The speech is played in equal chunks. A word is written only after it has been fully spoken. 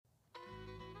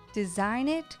Design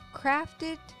it, craft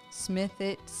it, smith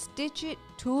it, stitch it,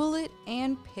 tool it,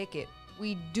 and pick it.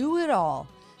 We do it all.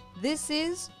 This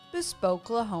is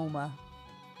Bespokelahoma.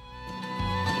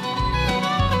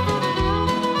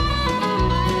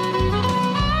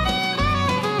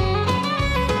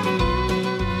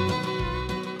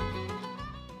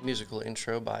 Musical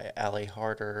intro by Allie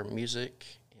Harder Music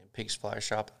and Pig's Fly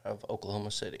Shop of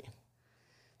Oklahoma City.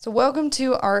 So welcome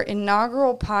to our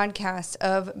inaugural podcast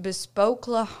of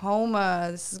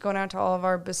Bespokelahoma. This is going out to all of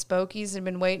our Bespokies that have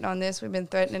been waiting on this. We've been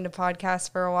threatening to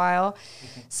podcast for a while.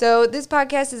 So this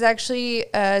podcast is actually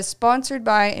sponsored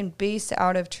by and based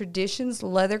out of Traditions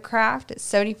Leathercraft at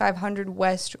 7500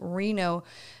 West Reno.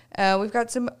 We've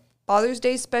got some Father's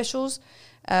Day specials,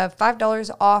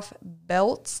 $5 off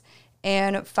belts,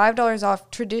 and $5 off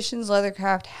Traditions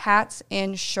Leathercraft hats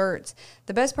and shirts.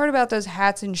 The best part about those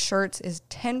hats and shirts is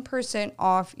 10%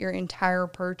 off your entire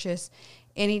purchase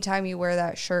anytime you wear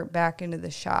that shirt back into the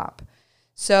shop.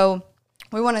 So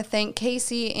we want to thank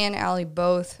Casey and Allie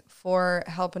both for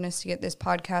helping us to get this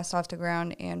podcast off the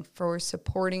ground and for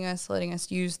supporting us, letting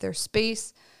us use their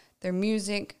space, their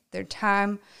music, their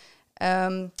time.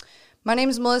 My name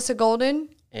is Melissa Golden.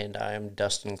 And I am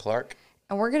Dustin Clark.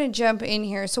 And we're going to jump in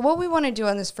here. So what we want to do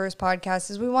on this first podcast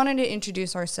is we wanted to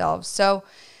introduce ourselves. So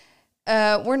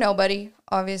we're nobody,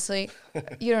 obviously.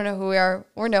 You don't know who we are.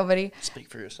 We're nobody. Speak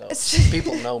for yourself.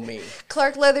 People know me.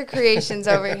 Clark Leather Creations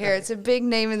over here. It's a big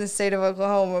name in the state of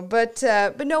Oklahoma. But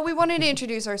no, we wanted to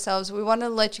introduce ourselves. We wanted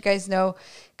to let you guys know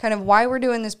kind of why we're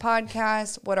doing this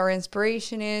podcast, what our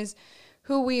inspiration is,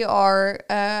 who we are.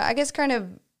 I guess kind of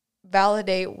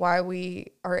validate why we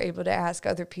are able to ask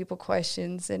other people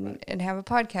questions and have a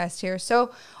podcast here.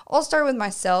 So I'll start with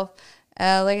myself.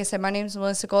 Like I said, my name is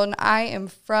Melissa Golden. I am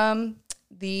from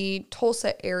the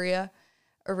Tulsa area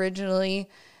originally.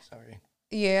 Sorry.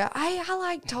 Yeah, I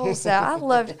like Tulsa. I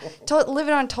loved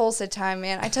living on Tulsa time,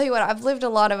 man. I tell you what, I've lived a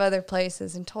lot of other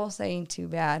places, and Tulsa ain't too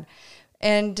bad.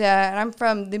 And I'm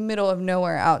from the middle of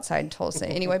nowhere outside Tulsa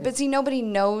anyway. But see, nobody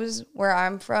knows where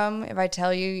I'm from. If I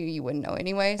tell you, you wouldn't know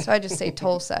anyway. So I just say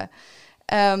Tulsa.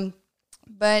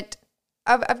 But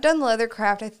I've done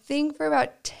leathercraft, I think, for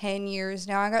about 10 years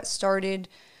now. I got started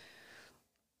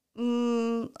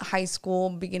high school,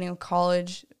 beginning of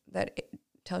college. That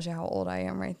tells you how old I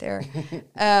am right there.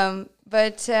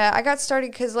 But I got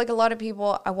started because, like a lot of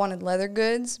people, I wanted leather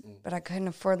goods, but I couldn't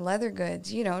afford leather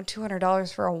goods. You know,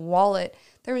 $200 for a wallet.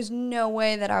 There was no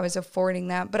way that I was affording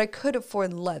that, but I could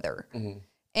afford leather. Mm-hmm.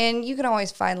 And you can always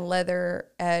find leather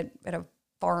at a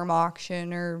farm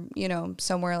auction or, you know,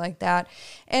 somewhere like that.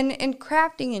 And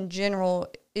crafting in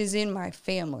general is in my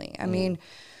family. I mean,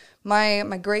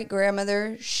 my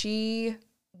great-grandmother, she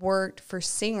worked for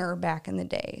Singer back in the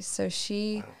day. So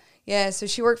she... Wow. Yeah, so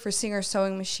she worked for Singer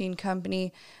Sewing Machine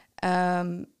Company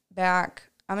back,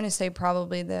 I'm going to say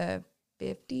probably the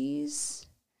 50s,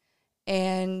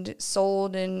 and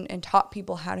sold and taught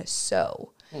people how to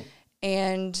sew.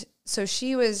 And so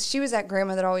she was that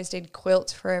grandma that always did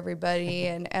quilts for everybody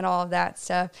and all of that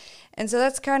stuff. And so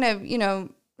that's kind of, you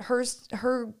know, her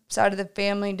side of the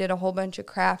family did a whole bunch of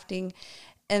crafting.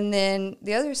 And then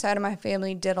the other side of my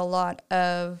family did a lot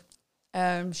of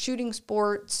shooting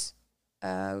sports.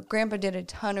 Grandpa did a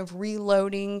ton of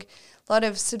reloading, a lot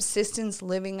of subsistence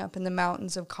living up in the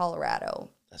mountains of Colorado.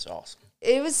 That's awesome.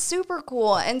 It was super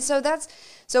cool. And so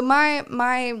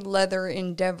my leather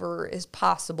endeavor is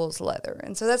Possible's leather.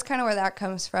 And so that's kind of where that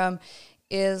comes from,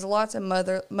 is lots of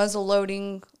muzzle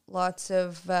loading, lots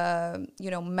of,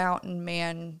 mountain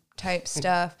man type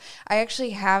stuff. I actually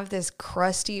have this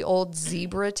crusty old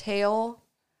zebra tail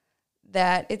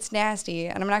that it's nasty,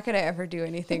 and I'm not going to ever do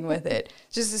anything with it.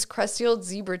 Just this crusty old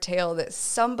zebra tail that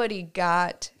somebody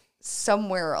got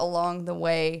somewhere along the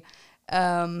way.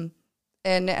 And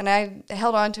I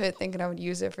held on to it thinking I would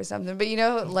use it for something. But, you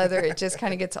know, leather, it just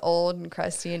kind of gets old and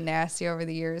crusty and nasty over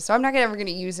the years. So I'm not ever going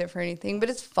to use it for anything, but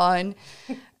it's fun.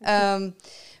 But,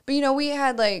 you know, we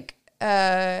had, like,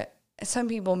 some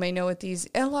people may know what these,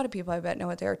 and a lot of people I bet know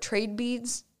what they are, trade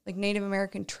beads, like Native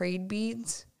American trade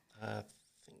beads.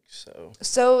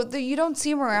 So you don't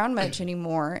see them around much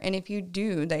anymore, and if you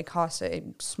do, they cost a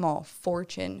small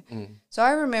fortune. So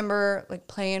I remember like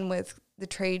playing with the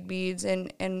trade beads,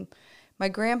 and my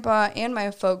grandpa and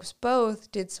my folks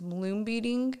both did some loom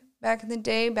beading back in the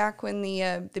day, back when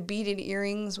the beaded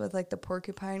earrings with like the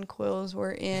porcupine quills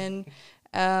were in,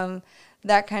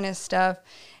 that kind of stuff.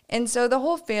 And so the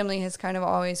whole family has kind of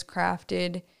always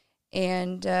crafted,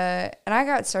 and I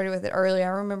got started with it early. I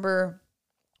remember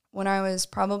when I was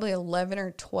probably 11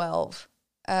 or 12,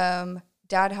 Dad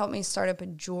helped me start up a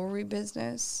jewelry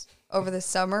business over the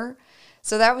summer.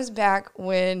 So that was back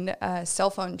when cell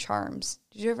phone charms.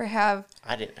 Did you ever have?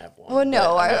 I didn't have one. Well,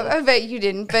 no, I I bet you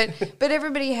didn't. But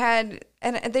everybody had,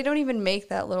 and they don't even make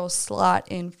that little slot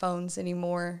in phones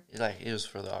anymore. like it was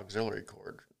for the auxiliary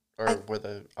cord or where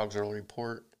the auxiliary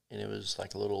port, and it was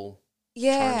like a little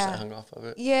charms that hung off of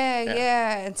it.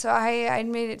 Yeah. And so I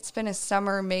made it spend a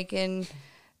summer making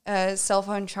cell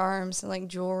phone charms and like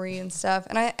jewelry and stuff.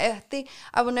 And I think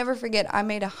I will never forget, I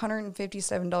made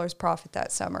 $157 profit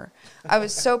that summer. I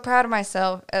was so proud of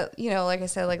myself, like I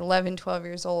said, like 11, 12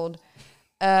 years old,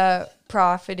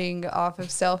 profiting off of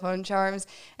cell phone charms.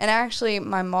 And actually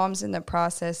my mom's in the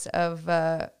process of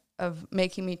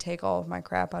making me take all of my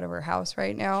crap out of her house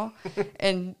right now.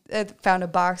 And I found a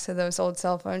box of those old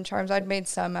cell phone charms. I'd made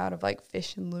some out of like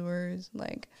fishing lures,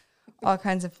 like all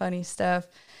kinds of funny stuff.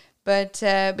 But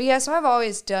yeah, so I've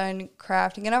always done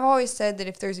crafting, and I've always said that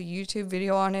if there's a YouTube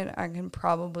video on it, I can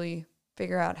probably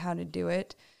figure out how to do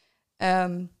it.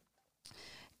 Kind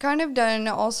of done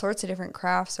all sorts of different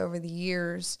crafts over the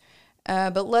years,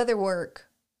 but leather work,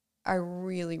 I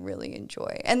really, really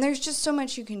enjoy. And there's just so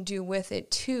much you can do with it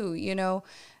too,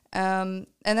 and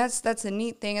that's a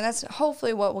neat thing, and that's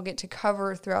hopefully what we'll get to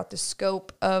cover throughout the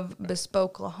scope of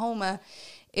Bespokelahoma,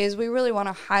 is we really want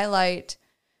to highlight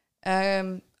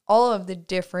all of the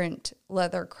different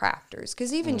leather crafters,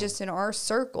 because even just in our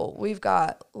circle, we've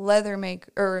got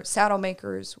saddle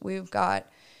makers, we've got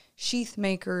sheath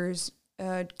makers.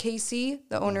 Casey,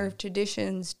 the owner of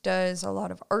Traditions, does a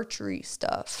lot of archery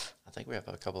stuff. I think we have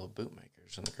a couple of boot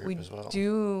makers in the group as well. We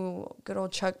do. Good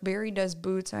old Chuck Berry does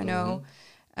boots, I know.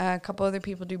 A couple other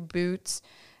people do boots.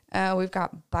 We've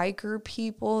got biker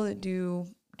people that do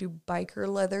biker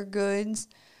leather goods.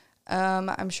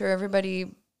 I'm sure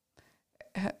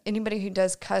anybody who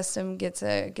does custom gets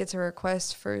a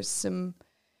request for some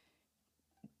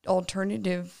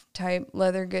alternative type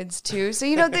leather goods too. So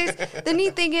the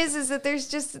neat thing is that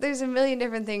there's a million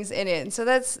different things in it, and so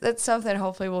that's something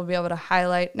hopefully we'll be able to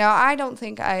highlight. Now, I don't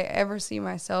think I ever see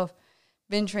myself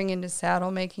venturing into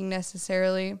saddle making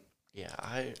necessarily. Yeah,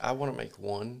 I want to make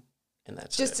one, and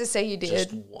that's just it. To say you did.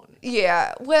 Just one.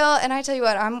 Yeah. Well, and I tell you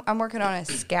what, I'm working on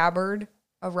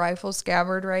a rifle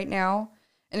scabbard right now.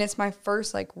 And it's my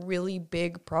first, like, really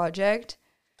big project.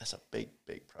 That's a big,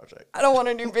 big project. I don't want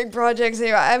to do big projects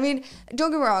anymore. I mean,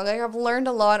 don't get me wrong. Like, I've learned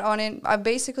a lot on it. I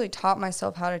basically taught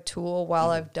myself how to tool while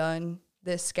I've done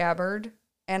this scabbard.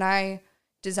 And I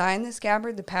designed the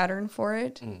scabbard, the pattern for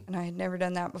it. And I had never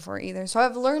done that before either. So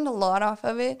I've learned a lot off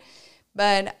of it.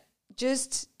 But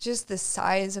just the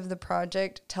size of the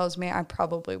project tells me I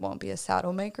probably won't be a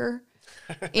saddle maker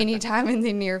anytime in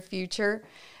the near future.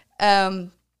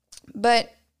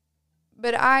 But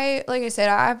like I said,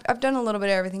 I've done a little bit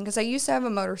of everything, because I used to have a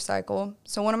motorcycle.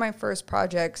 So one of my first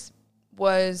projects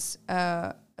was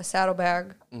a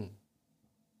saddlebag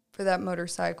for that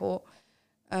motorcycle.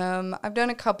 I've done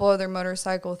a couple other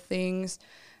motorcycle things.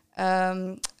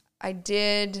 I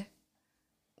did,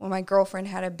 when my girlfriend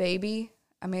had a baby,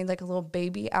 I made like a little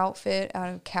baby outfit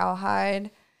out of cowhide.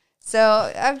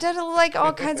 So I've done like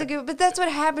all kinds of good, but that's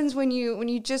what happens when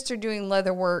you just are doing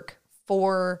leather work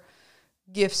for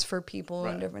gifts for people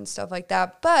and different stuff like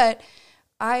that. But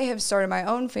I have started my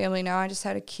own family now. I just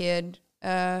had a kid.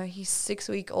 He's 6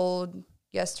 weeks old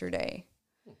yesterday.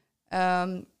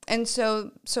 And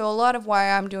so a lot of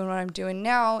why I'm doing what I'm doing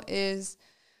now is,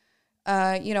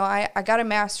 I got a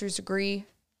master's degree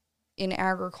in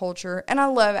agriculture, and I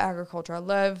love agriculture. I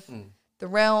love the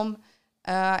realm.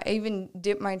 I even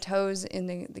dipped my toes in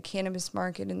the cannabis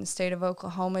market in the state of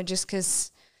Oklahoma, just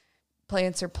because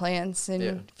plants are plants, and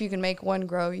if you can make one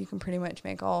grow, you can pretty much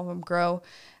make all of them grow.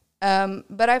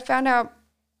 But I found out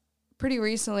pretty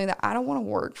recently that I don't want to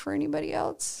work for anybody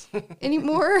else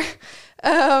anymore.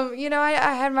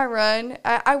 I had my run.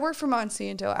 I worked for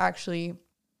Monsanto actually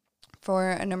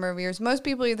for a number of years. Most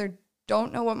people either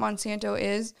don't know what Monsanto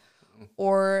is,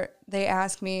 or they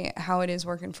ask me how it is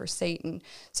working for Satan.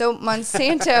 So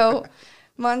Monsanto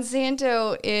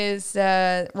is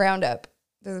Roundup.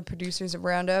 They're the producers of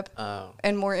Roundup,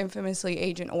 and more infamously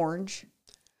Agent Orange.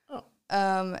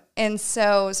 And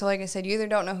so like I said, you either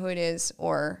don't know who it is,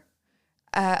 or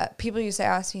people used to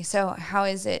ask me, so how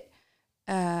is it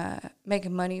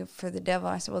making money for the devil?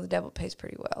 I said, well, the devil pays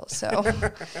pretty well. So,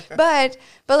 but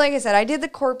like I said, I did the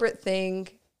corporate thing,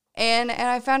 and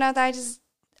I found out that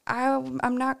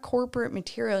I'm not corporate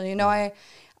material. I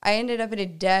ended up at a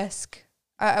desk.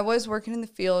 I was working in the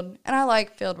field, and I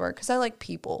like field work because I like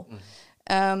people.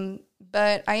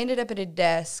 But I ended up at a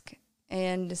desk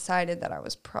and decided that I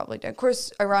was probably done. Of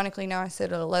course, ironically, now I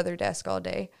sit at a leather desk all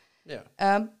day. Yeah.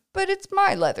 But it's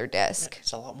my leather desk. Yeah,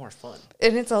 it's a lot more fun.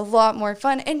 And it's a lot more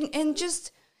fun. And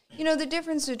just, you know, the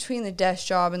difference between the desk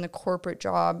job and the corporate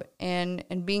job and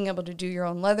being able to do your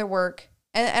own leather work,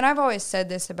 and I've always said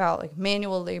this about like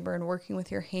manual labor and working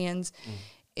with your hands,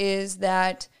 is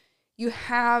that you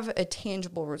have a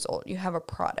tangible result. You have a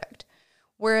product.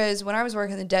 Whereas when I was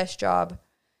working the desk job,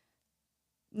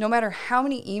 no matter how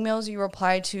many emails you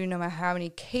reply to, no matter how many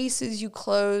cases you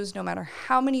close, no matter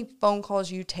how many phone calls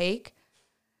you take,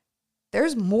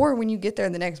 there's more when you get there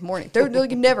the next morning. There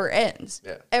like, never ends,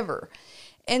 ever.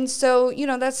 And so, you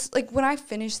know, that's like when I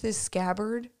finish this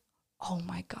scabbard, oh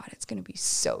my God, it's going to be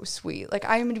so sweet. Like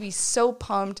I'm going to be so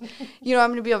pumped. You know,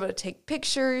 I'm going to be able to take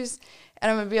pictures and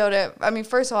I'm going to be able to, I mean,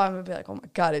 first of all, I'm going to be like, oh my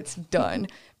God, it's done.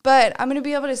 But I'm going to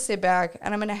be able to sit back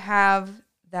and I'm going to have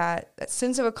that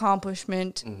sense of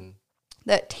accomplishment,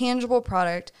 that tangible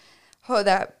product,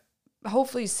 that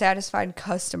hopefully satisfied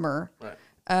customer,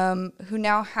 who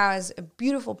now has a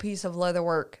beautiful piece of leather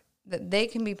work that they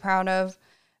can be proud of,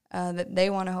 that they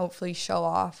want to hopefully show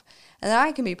off, and that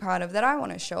I can be proud of, that I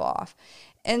want to show off.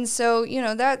 And so, you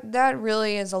know, that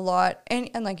really is a lot. And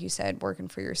like you said, working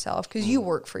for yourself, because you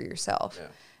work for yourself. Yeah.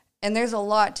 And there's a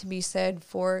lot to be said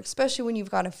for, especially when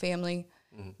you've got a family,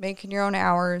 making your own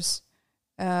hours,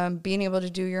 being able to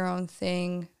do your own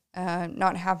thing,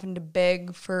 not having to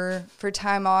beg for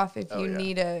time off if you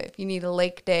need a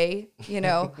lake day, you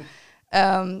know.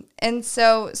 And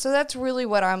so that's really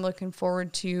what I'm looking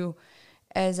forward to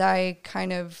as I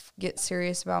kind of get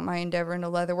serious about my endeavor into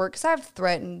leather work, because I've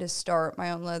threatened to start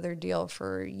my own leather deal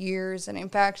for years. And in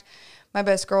fact, my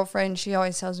best girlfriend, she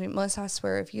always tells me, Melissa, I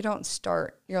swear, if you don't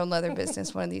start your own leather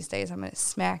business one of these days, I'm going to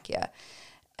smack you.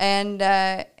 And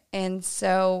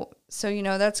so, you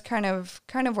know, that's kind of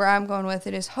where I'm going with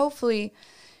it, is hopefully,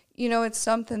 you know, it's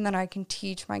something that I can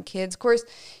teach my kids. Of course,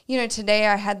 you know, today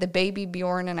I had the baby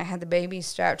Bjorn and I had the baby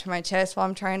strapped to my chest while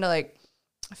I'm trying to like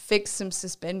fix some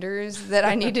suspenders that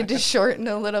I needed to shorten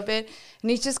a little bit. And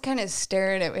he's just kind of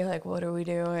staring at me like, what are we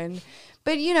doing?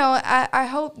 But, you know, I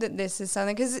hope that this is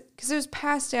something, because it was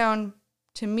passed down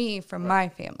to me from my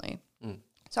family.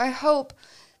 So I hope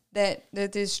that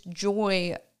this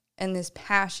joy and this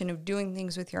passion of doing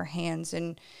things with your hands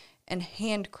and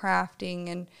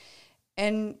handcrafting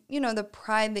and, you know, the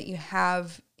pride that you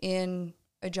have in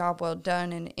a job well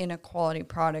done and in a quality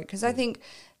product. Because I think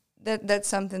that's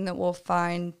something that we'll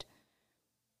find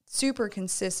super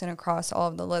consistent across all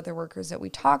of the leather workers that we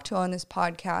talk to on this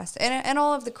podcast and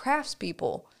all of the crafts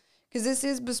people. Because this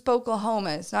is Bespoke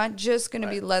Oklahoma. It's not just going to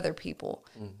be leather people.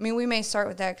 I mean, we may start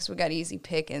with that because we got easy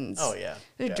pickings. Oh, yeah.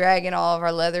 We're dragging all of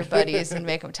our leather buddies and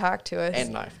make them talk to us.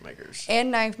 And knife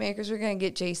makers. We're going to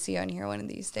get JC on here one of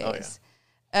these days.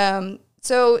 Oh, yeah.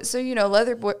 So you know,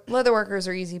 leather workers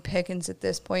are easy pickings at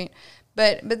this point.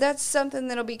 But that's something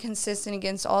that'll be consistent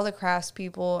against all the crafts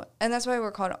people. And that's why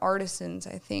we're called artisans,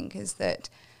 I think, is that,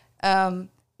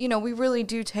 you know, we really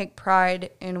do take pride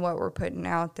in what we're putting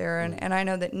out there. And I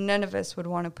know that none of us would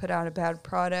want to put out a bad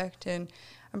product. And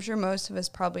I'm sure most of us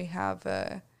probably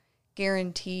have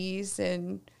guarantees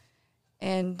and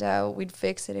we'd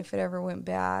fix it if it ever went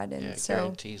bad. And so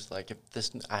guarantees, like if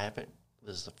this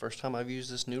is the first time I've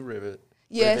used this new rivet.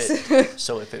 Yes.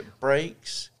 So if it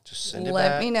breaks, just send it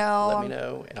back. Let me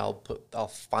know, and I'll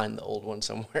find the old one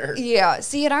somewhere. Yeah.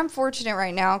 See, and I'm fortunate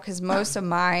right now because most of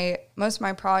my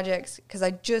projects, because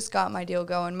I just got my deal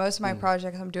going. Most of my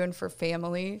projects I'm doing for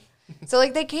family, so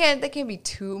like they can't be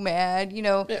too mad, you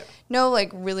know. Yeah. No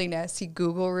like really nasty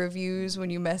Google reviews when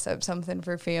you mess up something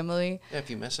for family. Yeah, if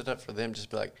you mess it up for them,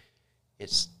 just be like,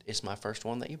 It's my first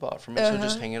one that you bought for me, so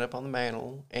just hang it up on the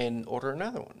mantle and order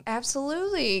another one.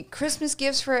 Absolutely. Christmas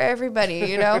gifts for everybody,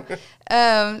 you know?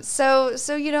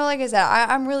 So you know, like I said,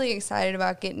 I'm really excited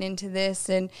about getting into this.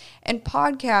 And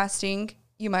podcasting,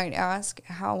 you might ask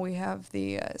how we have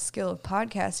the skill of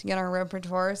podcasting in our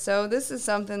repertoire. So this is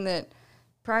something that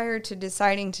prior to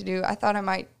deciding to do, I thought I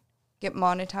might get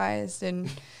monetized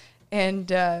and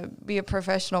be a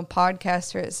professional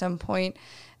podcaster at some point.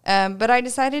 But I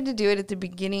decided to do it at the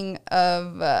beginning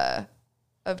of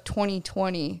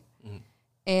 2020,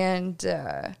 and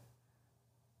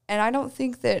I don't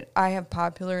think that I have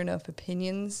popular enough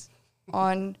opinions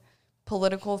on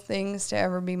political things to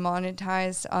ever be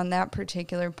monetized on that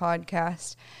particular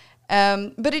podcast.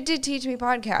 But it did teach me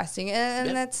podcasting, and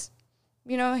that's,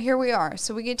 you know, here we are.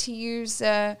 So we get to use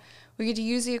the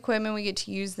equipment, we get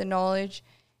to use the knowledge,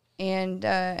 and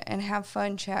have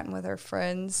fun chatting with our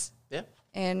friends.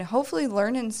 And hopefully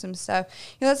learning some stuff.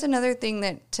 You know, that's another thing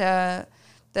that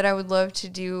I would love to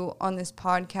do on this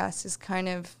podcast is kind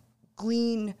of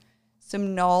glean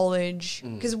some knowledge.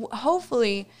 Because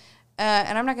hopefully,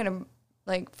 and I'm not going to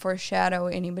like foreshadow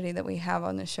anybody that we have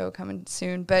on the show coming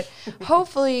soon, but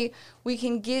hopefully we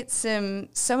can get some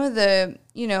of the,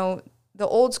 you know, the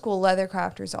old school leather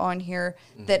crafters on here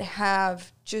that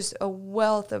have just a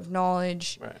wealth of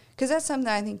knowledge, because that's something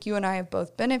I think you and I have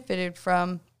both benefited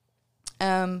from.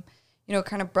 You know,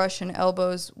 kind of brushing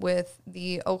elbows with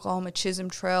the Oklahoma Chisholm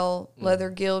Trail Leather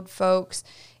Guild folks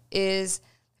is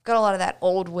got a lot of that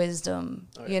old wisdom,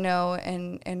 you know,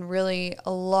 and really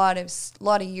a lot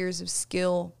of years of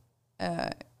skill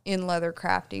in leather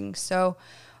crafting. So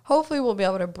hopefully we'll be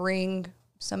able to bring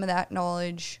some of that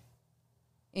knowledge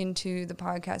into the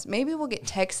podcast. Maybe we'll get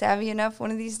tech savvy enough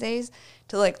one of these days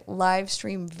to like live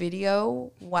stream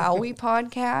video while we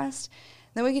podcast.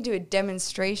 Then we can do a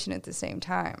demonstration at the same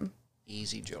time.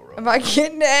 Easy, Joe Rogan. Am I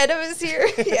getting ahead of us here?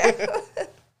 Yeah.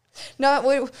 Not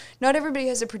everybody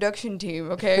has a production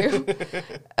team, okay?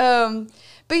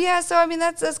 But yeah, so I mean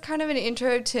that's kind of an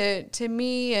intro to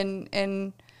me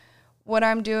and what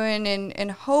I'm doing,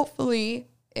 and hopefully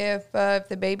if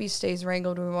the baby stays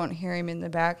wrangled, we won't hear him in the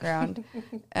background.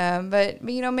 But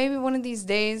you know, maybe one of these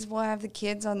days we'll have the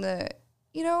kids on the,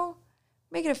 you know,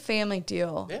 make it a family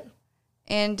deal. Yeah.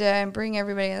 And bring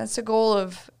everybody. And that's the goal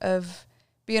of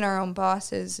being our own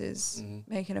bosses, is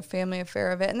making a family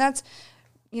affair of it. And that's,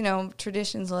 you know,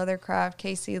 Traditions Leathercraft.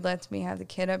 Casey lets me have the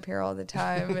kid up here all the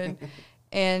time,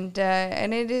 and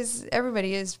it is,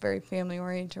 everybody is very family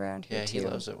oriented around here too. Yeah, he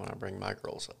loves it when I bring my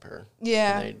girls up here.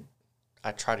 Yeah,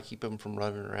 I try to keep him from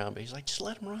running around, but he's like, just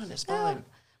let him run. It's fine.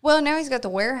 Well, now he's got the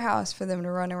warehouse for them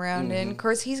to run around in. Of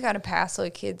course, he's got a passel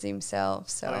of kids himself.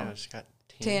 So oh, yeah, just got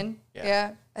 10.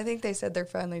 Yeah. I think they said they're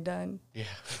finally done. Yeah.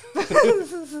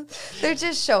 They're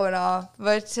just showing off.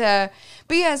 But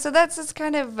yeah, so that's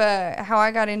kind of how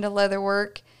I got into leather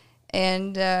work,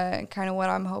 and kind of what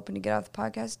I'm hoping to get off the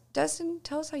podcast. Dustin,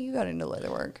 tell us how you got into leather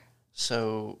work.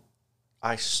 So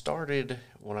I started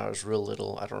when I was real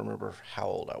little. I don't remember how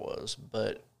old I was,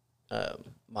 but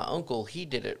my uncle, he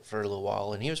did it for a little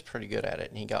while, and he was pretty good at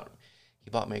it. And he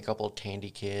bought me a couple of Tandy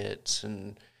kits,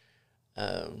 and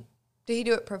did he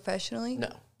do it professionally?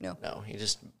 No. He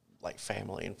just like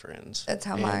family and friends. That's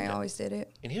how mine always did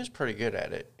it. And he was pretty good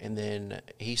at it. And then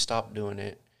he stopped doing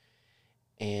it,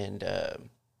 and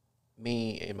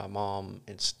me and my mom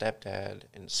and stepdad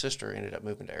and sister ended up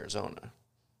moving to Arizona.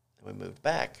 And we moved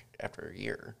back after a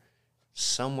year.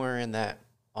 Somewhere in that,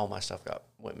 all my stuff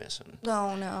went missing.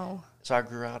 Oh, no. So I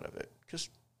grew out of it, because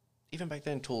even back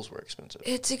then, tools were expensive.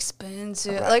 It's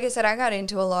expensive. Right. Like I said, I got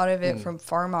into a lot of it from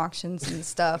farm auctions and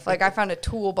stuff. Like I found a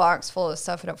toolbox full of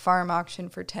stuff at a farm auction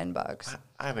for $10.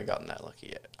 I haven't gotten that lucky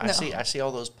yet. No. I see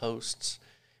all those posts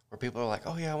where people are like,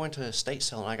 "Oh yeah, I went to a estate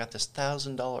sale and I got this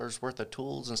 $1,000 worth of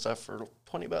tools and stuff for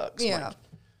 $20." Yeah. Like,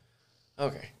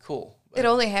 okay, cool. But it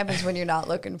only happens when you're not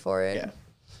looking for it. Yeah.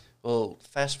 Well,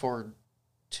 fast forward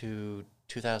to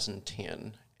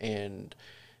 2010, and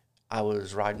I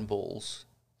was riding bulls,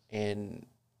 and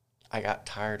I got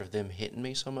tired of them hitting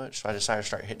me so much, so I decided to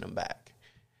start hitting them back.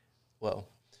 Well,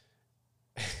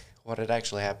 what had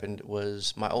actually happened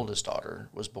was my oldest daughter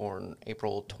was born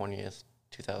April 20th,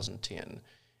 2010,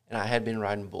 and I had been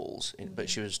riding bulls, but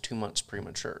she was 2 months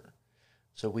premature.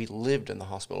 So we lived in the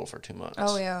hospital for 2 months.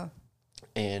 Oh, yeah.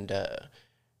 And a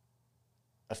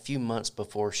few months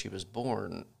before she was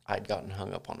born, I'd gotten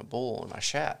hung up on a bull, and my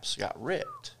shaps got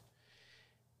ripped.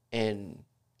 And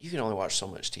you can only watch so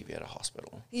much TV at a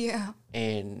hospital. Yeah.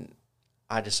 And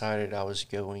I decided I was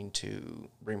going to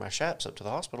bring my shaps up to the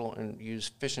hospital and use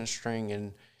fishing string,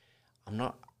 and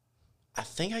I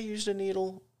think I used a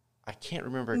needle. I can't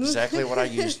remember exactly what I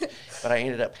used, but I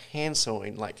ended up hand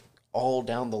sewing like all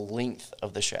down the length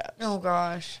of the shaps. Oh,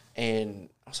 gosh. And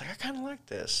I was like, I kind of like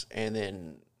this. And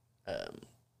then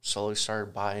slowly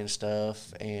started buying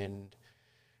stuff, and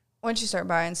once you start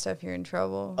buying stuff, you're in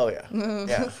trouble. oh yeah,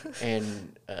 yeah.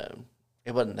 And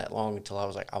it wasn't that long until I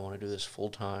was like, I want to do this full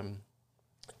time.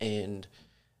 And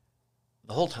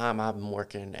the whole time I've been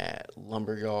working at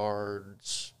lumber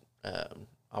yards.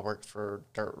 I worked for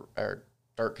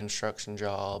dirt construction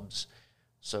jobs.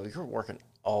 So you're working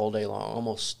all day long,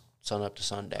 almost sun up to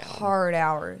sundown. Hard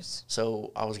hours.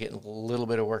 So I was getting a little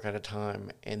bit of work at a time,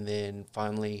 and then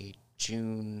finally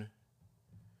June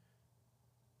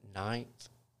 9th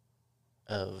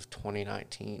of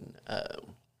 2019,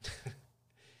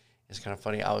 it's kind of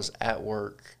funny. I was at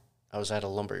work. I was at a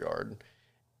lumber yard,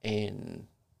 and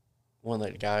one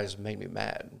of the guys made me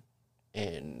mad,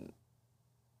 and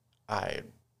I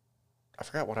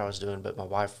forgot what I was doing, but my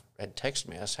wife had texted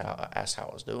me, asked how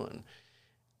I was doing,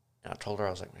 and I told her, I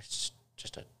was like, it's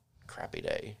just a crappy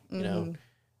day, you know,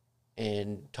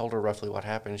 and told her roughly what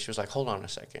happened. She was like, hold on a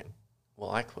second. Well,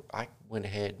 I went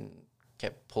ahead and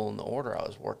kept pulling the order I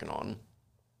was working on.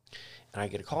 And I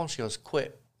get a call and she goes,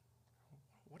 quit.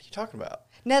 What are you talking about?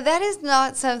 Now, that is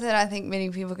not something I think many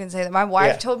people can say. That my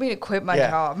wife told me to quit my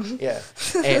job. Yeah.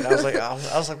 And I was like,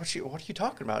 what are you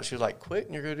talking about? She was like, quit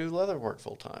and you're going to do leather work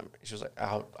full time. She was like,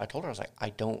 I told her, I was like, I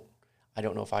don't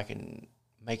know if I can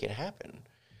make it happen.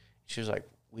 She was like,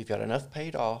 we've got enough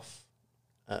paid off.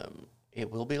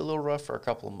 It will be a little rough for a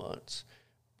couple of months,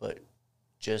 but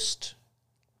just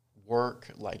work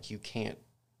like you can't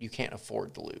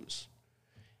afford to lose.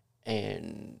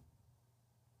 And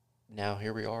now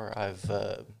here we are.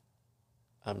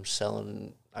 I'm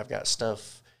selling. I've got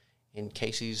stuff in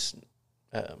Casey's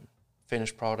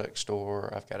finished product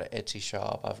store. I've got an Etsy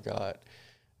shop. I've got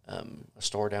a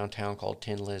store downtown called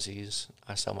Tin Lizzie's.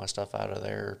 I sell my stuff out of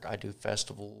there. I do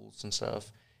festivals and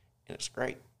stuff, and it's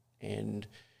great. And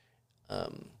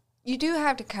you do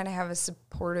have to kind of have a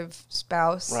supportive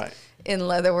spouse right. in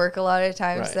leatherwork a lot of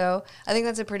times, Right. though. I think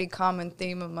that's a pretty common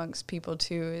theme amongst people,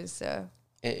 too, is...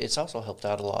 It's also helped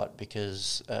out a lot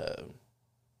because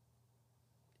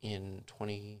in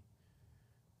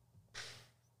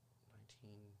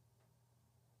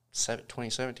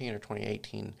 2017 or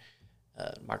 2018,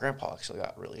 my grandpa actually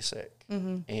got really sick.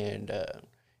 And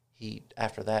he,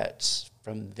 after that,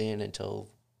 from then until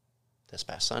this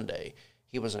past Sunday,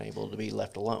 he wasn't able to be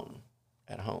left alone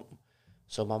at home.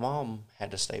 So my mom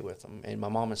had to stay with him. And my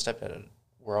mom and stepdad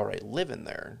were already living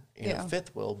there in a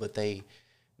fifth wheel, but they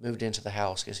moved into the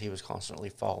house because he was constantly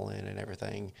falling and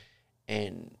everything.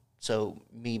 And so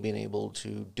me being able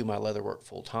to do my leather work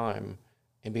full time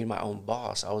and being my own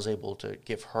boss, I was able to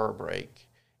give her a break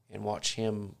and watch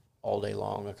him all day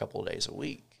long, a couple of days a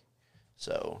week.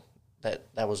 So that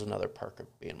was another perk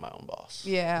of being my own boss.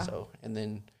 Yeah. So, and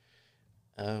then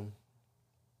I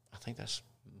think that's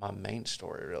my main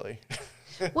story, really.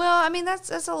 Well, I mean,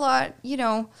 that's a lot. You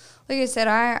know, like I said,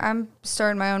 I'm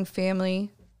starting my own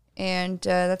family. And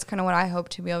that's kind of what I hope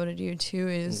to be able to do, too,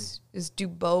 is do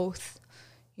both.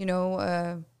 You know,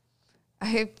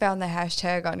 I found the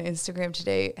hashtag on Instagram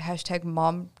today, hashtag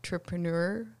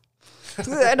momtrepreneur.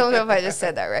 I don't know if I just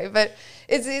said that right, but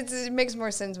it makes more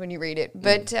sense when you read it.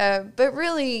 But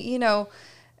really, you know,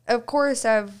 of course,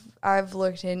 I've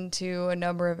looked into a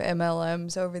number of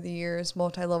MLMs over the years,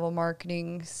 multi-level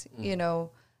marketings, you know.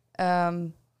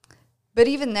 But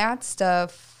even that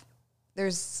stuff,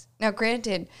 now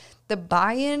granted, the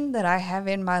buy-in that I have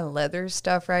in my leather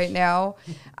stuff right now,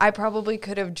 I probably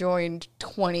could have joined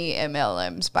 20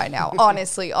 MLMs by now,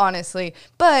 honestly.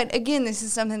 But again, this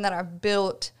is something that I've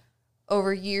built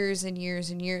over years and years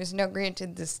and years. Now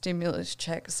granted, the stimulus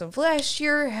checks of last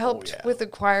year helped with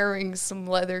acquiring some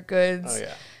leather goods.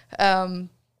 And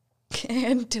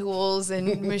tools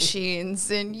and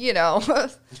machines and, you know,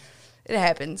 it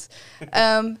happens.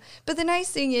 But the nice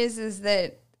thing is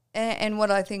that, and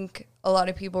what I think a lot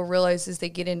of people realize as they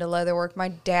get into leatherwork, my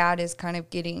dad is kind of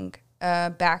getting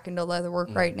back into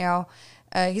leatherwork right now.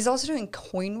 He's also doing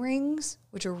coin rings,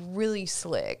 which are really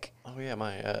slick. Oh, yeah,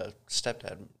 my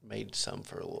stepdad made some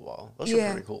for a little while. Those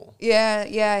are pretty cool.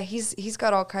 Yeah, he's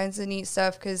got all kinds of neat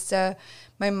stuff because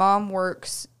my mom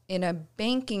works in a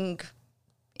banking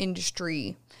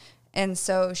industry, and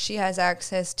so she has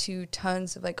access to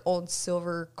tons of like old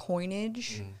silver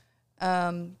coinage.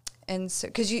 And so,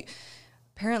 because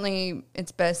apparently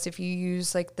it's best if you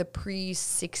use like the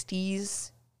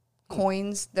pre-60s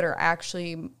coins that are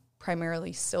actually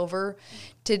primarily silver.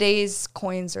 Today's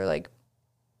coins are like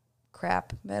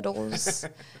crap metals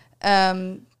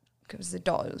because the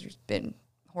dollar's been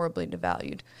horribly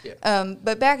devalued.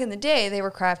 But back in the day, they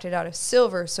were crafted out of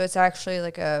silver, so it's actually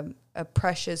like a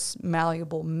precious,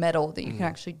 malleable metal that you can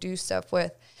actually do stuff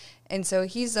with. And so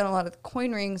he's done a lot of the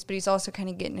coin rings, but he's also kind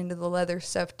of getting into the leather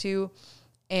stuff too,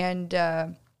 and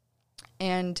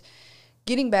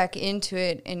getting back into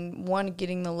it, and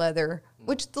getting the leather,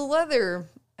 which the leather,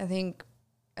 I think,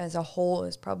 as a whole,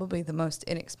 is probably the most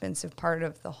inexpensive part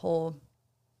of the whole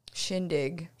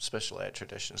shindig. Especially at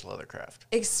Traditions Leathercraft.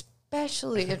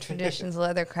 Especially at Traditions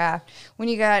Leathercraft. When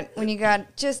you got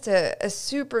just a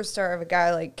superstar of a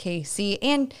guy like Casey,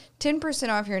 and 10%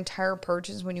 off your entire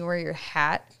purchase when you wear your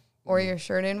hat or your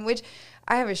shirt in, which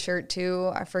I have a shirt too.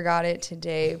 I forgot it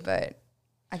today, but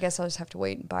I guess I'll just have to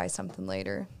wait and buy something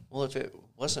later. Well, if it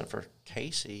wasn't for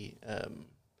Casey,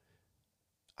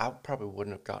 I probably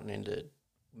wouldn't have gotten into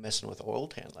messing with oil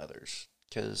tan leathers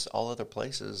because all other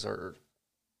places are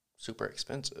super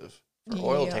expensive for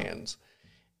oil tans.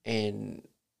 And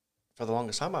for the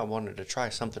longest time, I wanted to try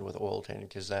something with oil tan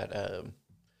because that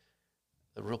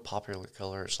the real popular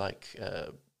color is like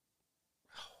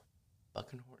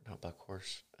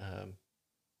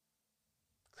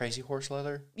Crazy Horse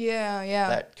leather. Yeah, yeah.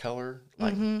 That color,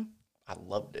 like I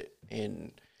loved it.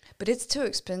 And but it's too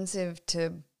expensive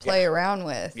to play around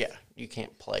with. yeah, you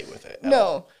can't play with it.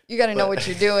 No, you got to know what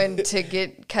you're doing to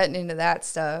get cutting into that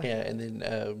stuff. Yeah, and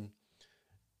then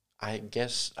I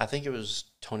think it was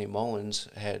Tony Mullins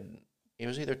it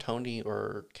was either Tony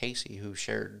or Casey who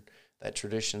shared that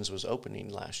Traditions was opening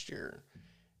last year.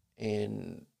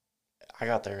 And I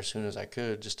got there as soon as I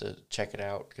could just to check it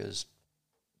out because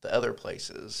the other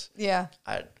places, Yeah.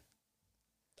 I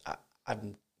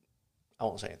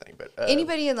won't say anything, but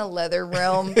Anybody in the leather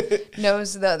realm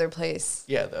knows the other place.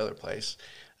 yeah, the other place,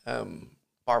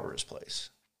 Barbara's place,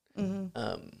 and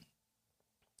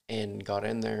got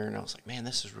in there and I was like, man,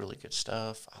 this is really good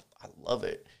stuff. I love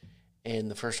it.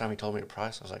 And the first time he told me the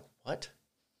price, I was like, what?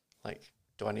 Like,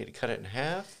 do I need to cut it in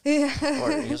half? Yeah.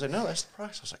 Or he was like, no, that's the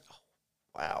price. I was like, oh,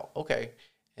 wow, okay.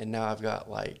 And now I've got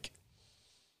like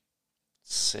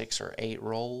 6 or 8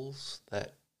 rolls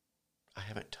that I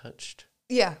haven't touched.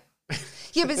 Yeah.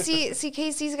 Yeah, but see,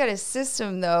 Casey's got a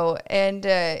system though, and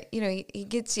he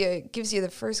gives you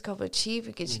the first couple of cheap,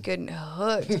 it gets you good and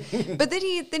hooked. But then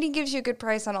he gives you a good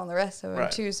price on all the rest of them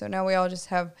too. So now we all just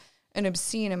have an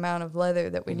obscene amount of leather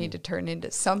that we need to turn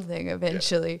into something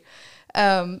eventually.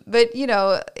 Yeah. But he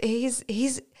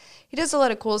does a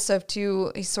lot of cool stuff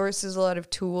too. He sources a lot of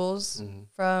tools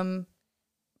from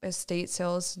estate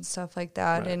sales and stuff like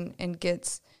that, and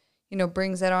gets,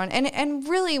 brings that on. And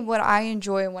really what I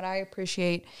enjoy and what I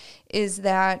appreciate is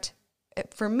that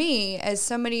for me, as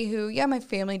somebody who, my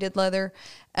family did leather,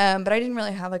 but I didn't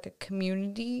really have like a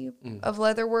community of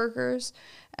leather workers.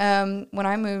 When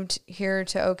I moved here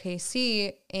to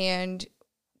OKC and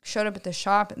showed up at the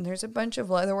shop, and there's a bunch of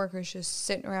leather workers just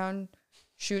sitting around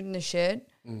shooting the shit,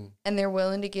 and they're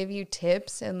willing to give you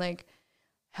tips and like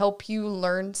help you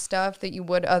learn stuff that you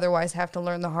would otherwise have to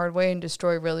learn the hard way and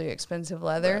destroy really expensive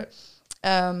leather.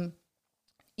 Right.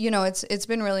 It's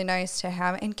been really nice to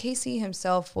have, and Casey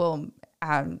himself will,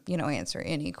 answer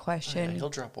any question. Yeah, he'll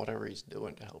drop whatever he's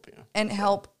doing to help you. And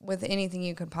help with anything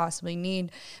you could possibly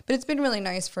need. But it's been really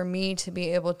nice for me to be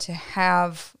able to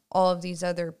have all of these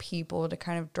other people to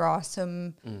kind of draw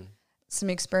some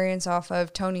experience off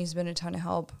of. Tony's been a ton of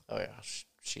help. Oh, yeah.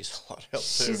 She's a lot of help,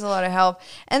 too. She's a lot of help.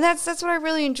 And that's what I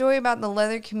really enjoy about the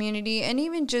leather community, and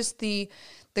even just the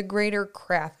greater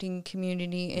crafting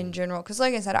community in general. Because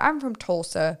like I said, I'm from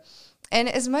Tulsa. And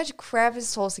as much crap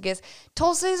as Tulsa gets,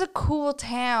 Tulsa is a cool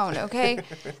town, okay?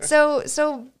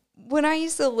 So when I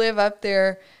used to live up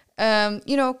there,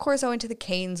 of course I went to the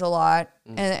Canes a lot,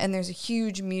 and there's a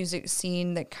huge music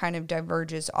scene that kind of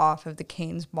diverges off of the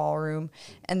Canes Ballroom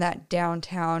and that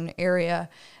downtown area.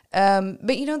 But,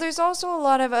 there's also a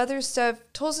lot of other stuff.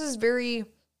 Tulsa is very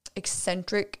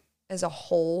eccentric as a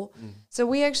whole. So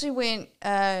we actually went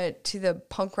to the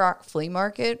punk rock flea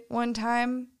market one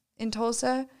time in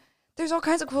Tulsa. There's all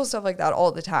kinds of cool stuff like that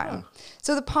all the time. Oh.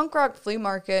 So the punk rock flea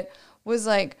market was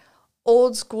like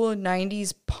old school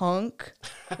 90s punk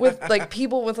with like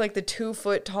people with like the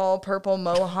 2-foot tall purple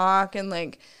mohawk and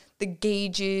like the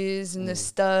gauges and the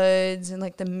studs and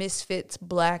like the Misfits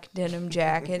black denim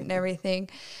jacket and everything.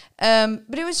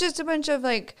 But it was just a bunch of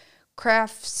like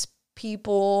crafts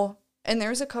people, and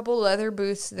there's a couple leather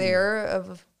booths there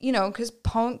of, because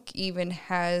punk even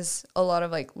has a lot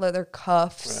of like leather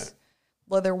cuffs,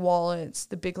 leather wallets,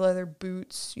 the big leather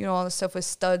boots, all the stuff with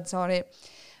studs on it.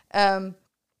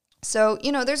 So,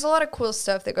 there's a lot of cool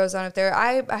stuff that goes on up there.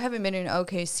 I haven't been in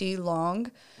OKC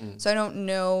long, so I don't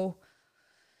know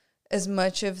as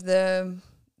much of the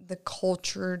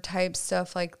culture type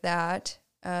stuff like that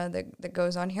that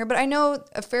goes on here. But I know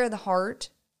Affair of the Heart.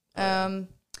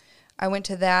 I went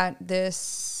to that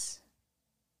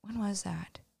when was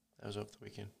that? That was over the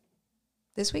weekend.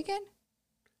 This weekend?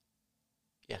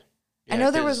 Yeah, I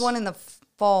know there was one in the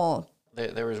fall.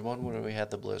 There was one when we had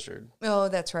the blizzard. Oh,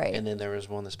 that's right. And then there was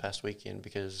one this past weekend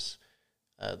because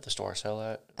the store I sell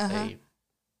at, they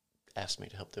asked me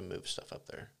to help them move stuff up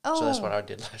there. Oh. So that's what I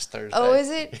did last Thursday. Oh, is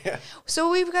it? Yeah.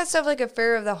 So we've got stuff like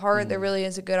Affair of the Heart that really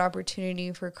is a good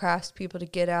opportunity for craftspeople to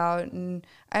get out. And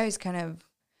I always kind of,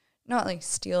 not like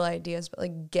steal ideas, but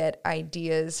like get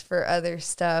ideas for other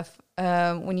stuff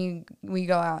when we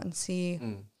go out and see.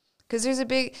 Because there's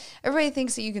everybody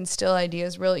thinks that you can steal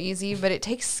ideas real easy, but it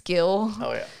takes skill.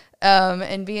 Oh, yeah.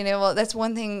 And being able, that's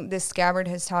one thing this scabbard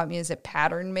has taught me, is that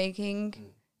pattern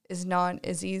making is not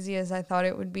as easy as I thought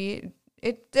it would be.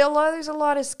 There's a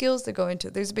lot of skills that go into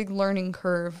it. There's a big learning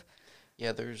curve.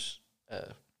 Yeah, there's,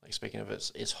 like speaking of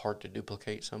it, it's hard to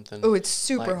duplicate something. Oh, it's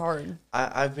super hard.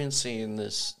 I've been seeing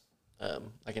this,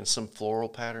 like in some floral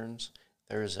patterns,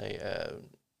 there's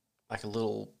like a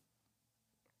little,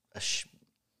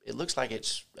 it looks like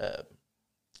it's a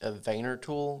Vayner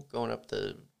tool going up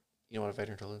the. You know what a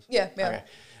Vayner tool is? Yeah. Okay.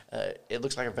 It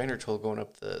looks like a Vayner tool going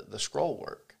up the scroll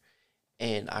work,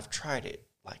 and I've tried it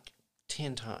like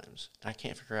 10 times. And I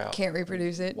can't figure out. Can't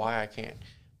reproduce it. Why I can't.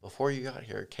 Before you got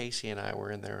here, Casey and I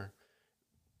were in there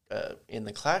in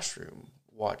the classroom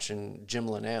watching Jim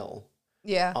Linnell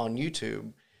on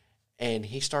YouTube, and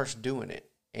he starts doing it,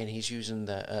 and he's using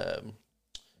the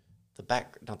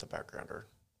backgrounder,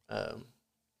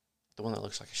 the one that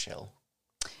looks like a shell.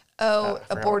 Oh,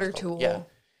 a border tool. Yeah,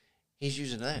 he's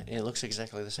using that, and it looks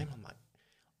exactly the same. I'm like,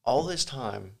 all this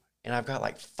time, and I've got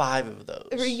like 5 of those.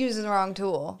 We're using the wrong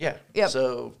tool. Yeah. Yep.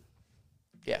 So,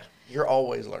 yeah, you're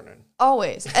always learning.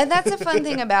 Always. And that's the fun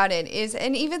thing about it is,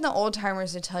 and even the old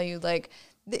timers to tell you, like,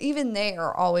 even they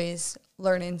are always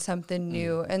learning something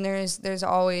new, and there's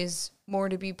always more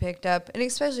to be picked up, and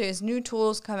especially as new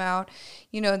tools come out,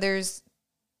 you know, there's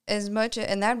as much,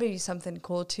 and that'd be something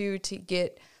cool too, to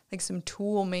get like some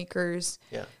tool makers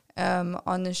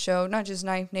on the show, not just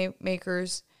knife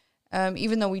makers,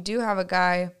 even though we do have a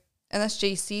guy, and that's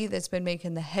JC, that's been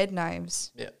making the head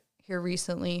knives here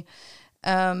recently.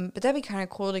 But that'd be kind of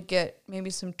cool to get maybe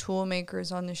some tool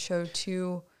makers on the show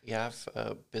too. Yeah,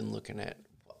 I've been looking at,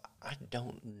 I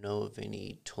don't know of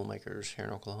any tool makers here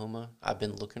in Oklahoma. I've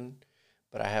been looking,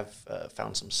 but I have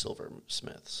found some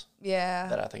silversmiths. Yeah.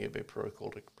 That I think it'd be pretty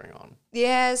cool to bring on.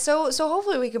 Yeah, so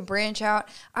hopefully we can branch out.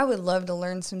 I would love to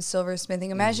learn some silversmithing.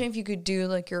 Imagine if you could do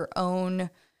like your own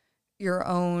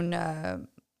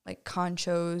like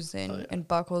conchos and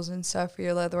buckles and stuff for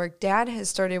your leatherwork. Dad has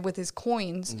started with his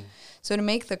coins. So to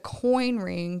make the coin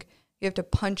ring, you have to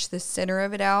punch the center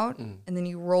of it out, and then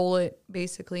you roll it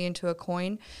basically into a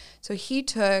coin. So he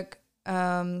took,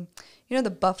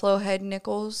 the buffalo head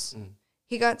nickels.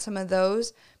 He got some of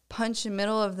those, punched the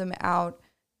middle of them out,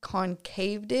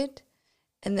 concaved it,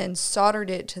 and then soldered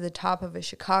it to the top of a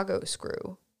Chicago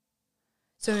screw.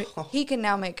 So he can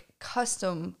now make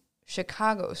custom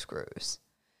Chicago screws.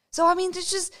 So, I mean,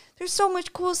 there's so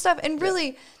much cool stuff. And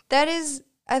really, that is,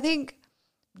 I think,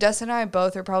 Dustin and I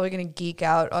both are probably going to geek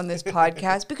out on this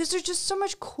podcast because there's just so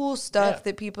much cool stuff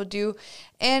that people do.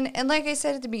 And like I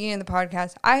said at the beginning of the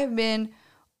podcast, I have been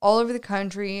all over the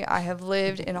country. I have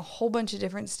lived in a whole bunch of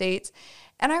different states.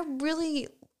 And I really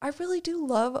do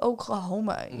love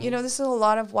Oklahoma. You know, this is a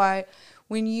lot of why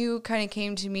when you kind of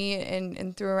came to me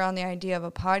and threw around the idea of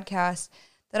a podcast,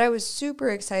 that I was super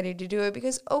excited to do it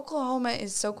because Oklahoma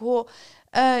is so cool.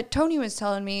 Tony was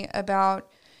telling me about,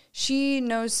 she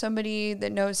knows somebody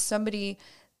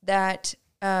that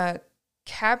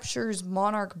captures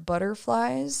monarch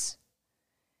butterflies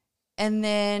and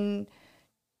then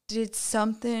did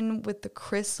something with the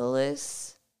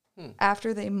chrysalis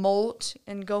after they molt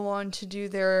and go on to do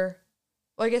their,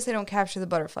 well, I guess they don't capture the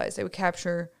butterflies. They would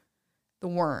capture the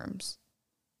worms.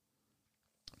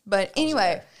 But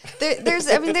anyway, there's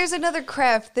another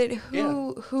craft that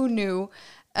who knew,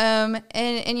 and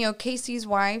you know, Casey's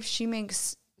wife, she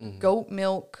makes goat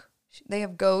milk. They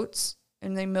have goats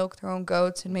and they milk their own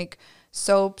goats and make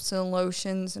soaps and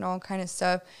lotions and all kind of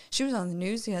stuff. She was on the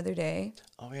news the other day.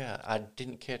 Oh yeah, I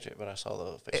didn't catch it, but I saw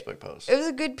the Facebook post. It was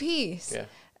a good piece. Yeah.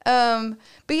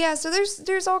 But yeah, so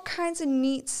there's all kinds of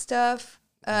neat stuff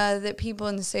that people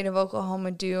in the state of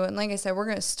Oklahoma do. And like I said, we're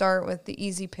going to start with the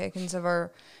easy pickings of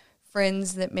our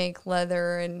friends that make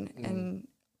leather and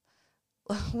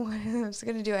I was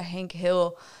going to do a Hank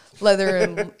Hill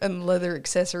leather and leather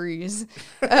accessories,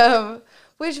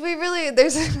 which we really,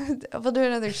 we'll do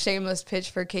another shameless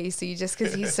pitch for Casey just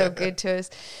because he's so good to us.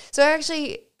 So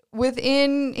actually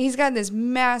he's got this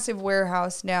massive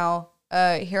warehouse now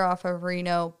here off of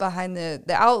Reno behind the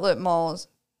outlet malls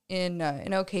in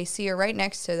OKC, or right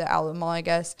next to the outlet mall, I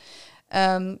guess.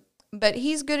 But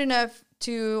he's good enough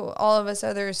to all of us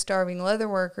other starving leather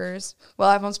workers. Well,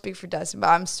 I won't speak for Dustin, but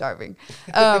I'm starving.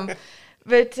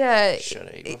 But should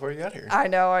have eaten before you got here. I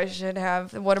know I should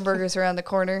have. The Whataburger's around the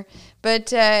corner.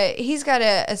 But he's got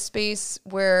a space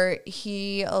where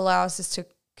he allows us to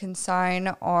consign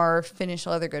our finished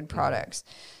leather good products.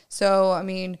 So, I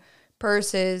mean,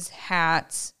 purses,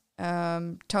 hats.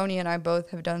 Tony and I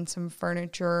both have done some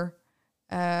furniture.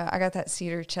 I got that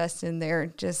cedar chest in there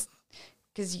just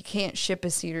because you can't ship a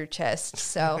cedar chest,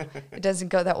 so it doesn't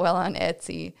go that well on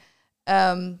Etsy.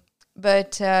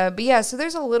 But yeah, so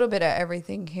there's a little bit of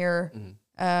everything here,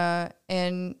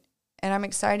 and I'm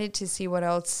excited to see what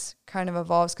else kind of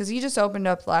evolves because he just opened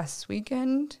up last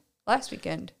weekend.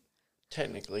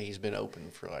 Technically, he's been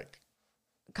open for like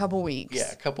a couple weeks.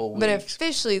 Yeah, a couple of weeks. But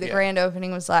officially, the grand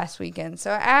opening was last weekend.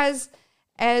 So as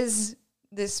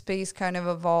this space kind of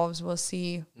evolves, we'll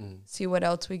see what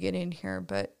else we get in here.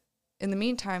 But in the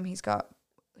meantime, he's got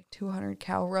 200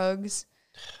 cow rugs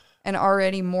and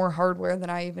already more hardware than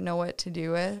I even know what to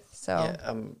do with. So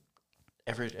Yeah,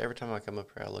 every time I come up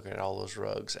here, I look at all those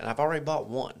rugs, and I've already bought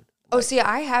one. Oh, see,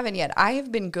 I haven't yet. I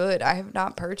have been good. I have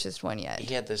not purchased one yet.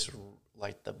 He had this,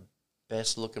 like, the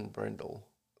best looking brindle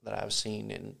that I've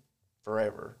seen in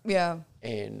forever. Yeah.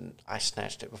 And I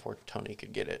snatched it before Tony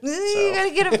could get it. You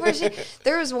gotta get it first.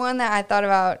 There was one that I thought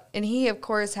about, and he, of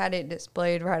course, had it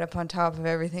displayed right up on top of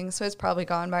everything, so it's probably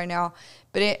gone by now.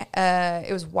 But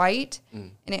it was white,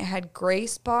 and it had gray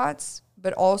spots,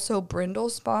 but also brindle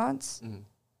spots.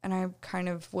 And I kind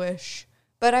of wish,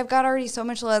 but I've got already so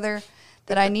much leather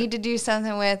that I need to do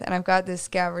something with, and I've got this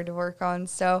scabbard to work on.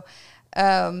 So,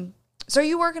 so are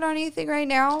you working on anything right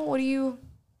now? What are you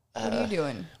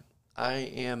doing? I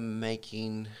am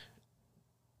making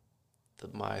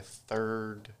my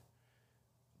third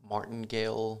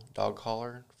martingale dog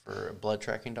collar for blood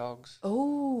tracking dogs.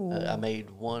 Oh. I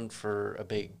made one for a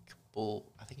big bull.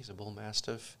 I think he's a bull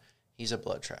mastiff. He's a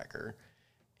blood tracker.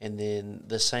 And then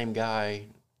the same guy,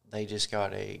 they just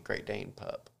got a Great Dane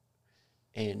pup.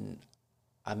 And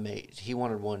he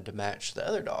wanted one to match the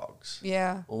other dogs.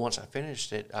 Yeah. Well, once I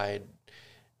finished it, I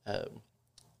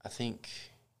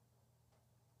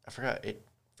forgot it.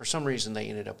 For some reason, they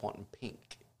ended up wanting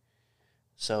pink.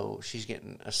 So she's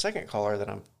getting a second collar that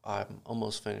I'm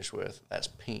almost finished with. That's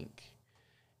pink,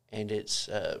 and it's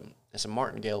a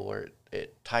martingale where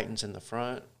it tightens in the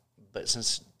front. But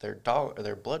since they're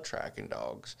blood tracking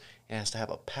dogs, it has to have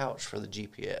a pouch for the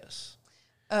GPS.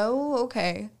 Oh,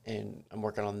 okay. And I'm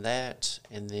working on that,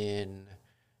 and then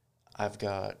I've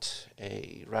got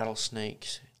a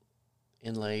rattlesnake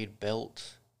inlaid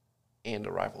belt and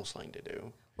a rifle sling to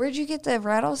do. Where'd you get the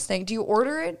rattlesnake? Do you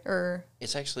order it or?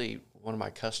 It's actually one of my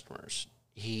customers.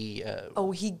 He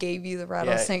he gave you the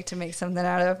rattlesnake to make something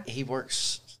out of. He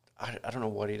works. I don't know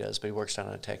what he does, but he works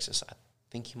down in Texas. I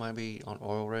think he might be on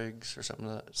oil rigs or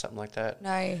something like that.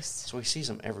 Nice. So he sees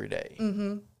them every day.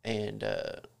 Mm-hmm. And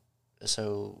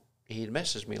so he had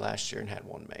messaged me last year and had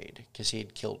one made because he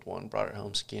had killed one, brought it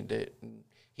home, skinned it, and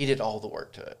he did all the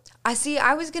work to it.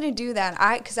 I was going to do that.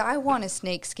 Because I want to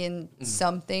snake skin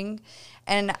something.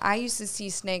 And I used to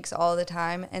see snakes all the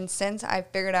time. And since I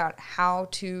figured out how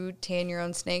to tan your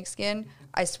own snake skin,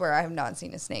 I swear I have not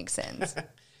seen a snake since.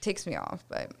 Ticks me off,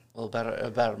 but. Well,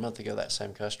 about a month ago, that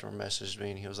same customer messaged me,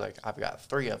 and he was like, I've got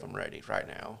 3 of them ready right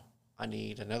now. I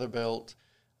need another belt,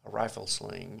 a rifle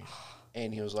sling,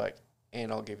 and he was like,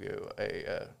 and I'll give you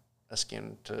a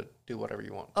skin to do whatever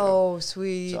you want to. Oh,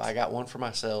 sweet. So I got one for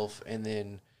myself, and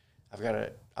then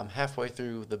I'm halfway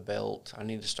through the belt. I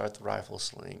need to start the rifle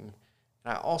sling.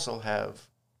 And I also have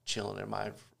chilling in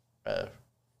my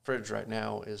fridge right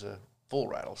now is a full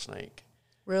rattlesnake.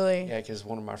 Really? Yeah, because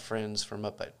one of my friends from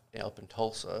up in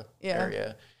Tulsa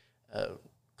area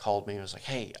called me and was like,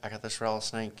 hey, I got this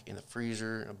rattlesnake in the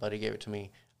freezer. A buddy gave it to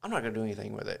me. I'm not going to do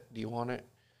anything with it. Do you want it?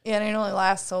 Yeah, and it only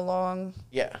lasts so long.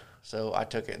 Yeah. So I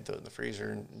took it and threw it in the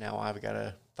freezer, and now I've got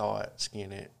to thaw it,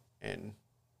 skin it, and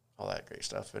all that great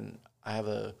stuff. And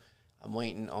I'm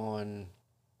waiting on,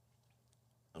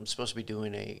 I'm supposed to be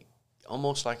doing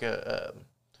almost like a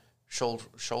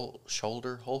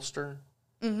shoulder holster.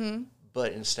 Mm-hmm.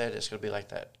 But instead, it's going to be like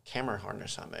that camera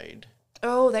harness I made.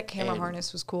 Oh, that camera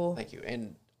harness was cool. Thank you.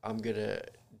 And I'm going to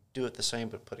do it the same,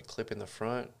 but put a clip in the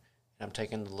front. And I'm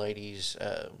taking the lady's,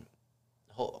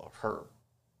 her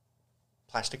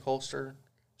plastic holster.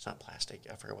 It's not plastic.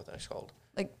 I forget what that's called.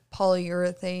 Like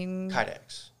polyurethane.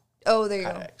 Kydex. Oh, there you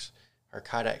go. Her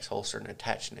Kydex holster and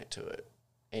attaching it to it.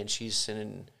 And she's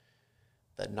sending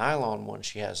the nylon one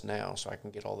she has now so I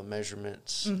can get all the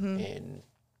measurements and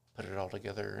put it all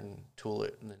together and tool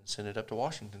it and then send it up to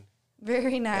Washington.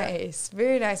 Very nice. Yeah.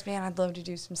 Very nice. Man, I'd love to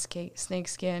do some snake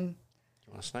skin.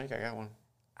 You want a snake? I got one.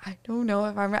 I don't know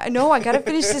if I'm right. No, I got to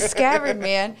finish this scabbard,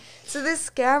 man. So this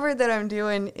scabbard that I'm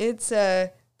doing, it's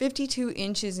 52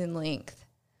 inches in length.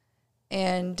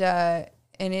 And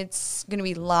it's going to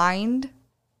be lined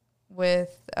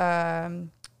with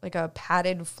like a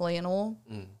padded flannel.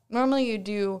 Normally you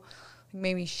do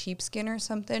maybe sheepskin or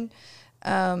something.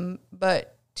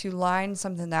 But to line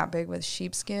something that big with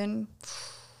sheepskin,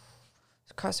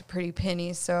 it costs a pretty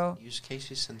penny. So use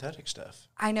Casey's synthetic stuff.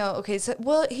 I know. Okay, so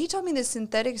he told me the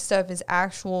synthetic stuff is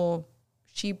actual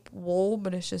sheep wool,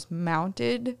 but it's just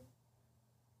mounted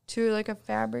to like a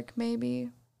fabric, maybe.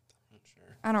 I'm not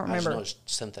sure. I don't remember. I just know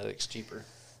synthetic's cheaper.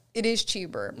 It is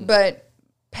cheaper, but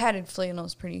padded flannel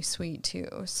is pretty sweet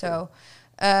too. So,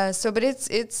 but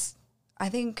it's I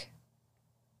think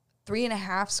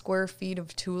 3.5 square feet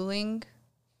of tooling,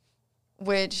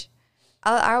 which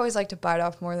I always like to bite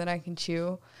off more than I can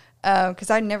chew,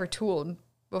 because I never tooled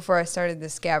before I started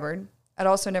this scabbard. I'd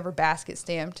also never basket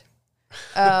stamped.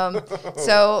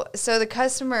 So the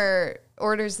customer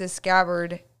orders this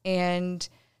scabbard and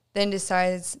then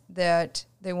decides that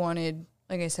they wanted,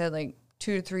 like I said, like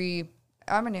 2 to 3.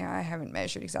 I haven't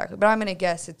measured exactly, but I'm gonna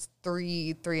guess it's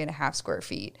 3.5 square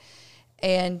feet,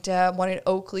 and wanted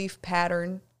oak leaf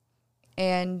pattern,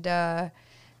 and I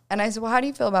said, well, how do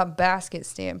you feel about basket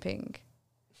stamping?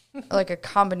 Like a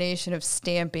combination of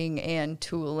stamping and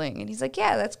tooling. And he's like,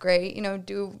 yeah, that's great. You know,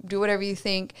 do whatever you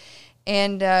think.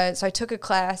 And so I took a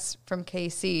class from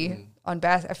KC on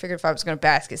I figured if I was going to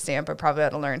basket stamp, I probably had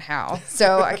to learn how.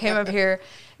 So I came up here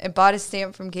and bought a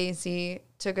stamp from KC,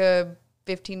 took a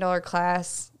 $15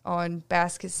 class on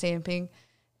basket stamping,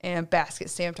 and basket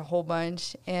stamped a whole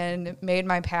bunch and made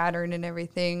my pattern and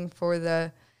everything for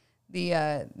the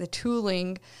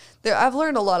tooling. I've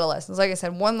learned a lot of lessons. Like I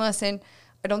said, one lesson,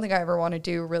 I don't think I ever want to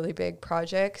do really big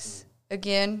projects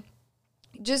again,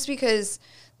 just because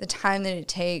the time that it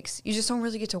takes, you just don't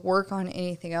really get to work on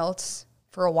anything else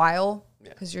for a while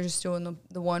because you're just doing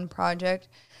the one project.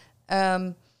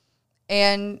 And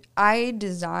I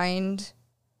designed,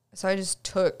 so I just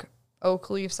took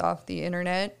oak leaves off the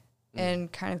internet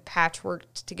and kind of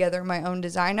patchworked together my own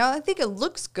design. Now, I think it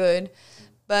looks good,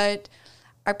 but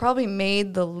I probably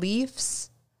made the leaves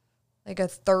like a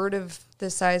third of the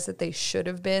size that they should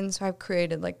have been. So I've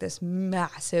created like this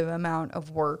massive amount of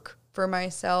work for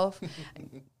myself.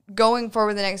 Going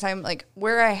forward the next time, like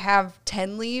where I have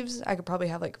 10 leaves, I could probably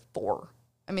have like 4.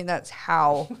 I mean, that's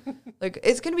how, like,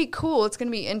 it's going to be cool. It's going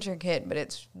to be intricate, but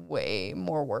it's way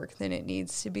more work than it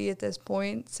needs to be at this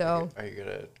point. So Are you going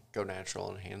to go natural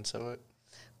and hand sew it?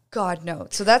 God, no.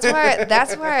 So that's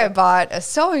why I bought a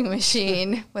sewing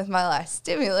machine with my last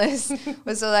stimulus,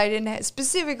 was so that I didn't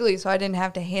specifically so I didn't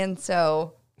have to hand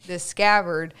sew this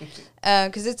scabbard,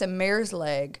 because it's a mare's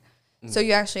leg. So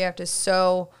you actually have to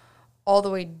sew all the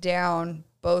way down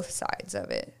both sides of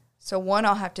it. So one,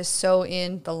 I'll have to sew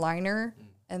in the liner,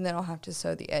 and then I'll have to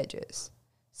sew the edges.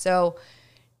 So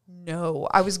no,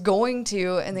 I was going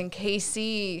to, and then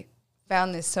KC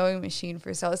found this sewing machine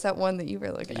for sale. Is that one that you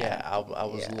were looking at? Yeah, I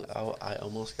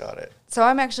almost got it. So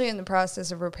I'm actually in the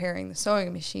process of repairing the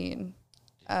sewing machine.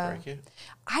 Break it?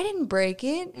 I didn't break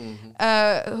it.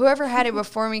 Whoever had it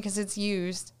before me, because it's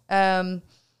used. That's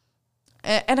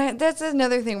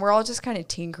another thing. We're all just kind of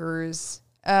tinkerers.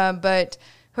 But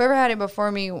whoever had it before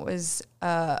me was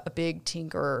a big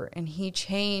tinkerer, and he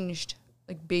changed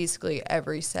like basically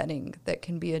every setting that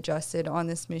can be adjusted on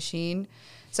this machine.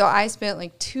 So I spent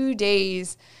like 2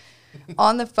 days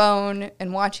on the phone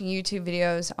and watching YouTube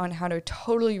videos on how to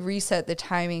totally reset the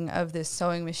timing of this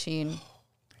sewing machine,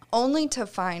 only to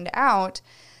find out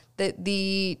that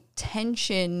the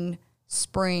tension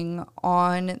spring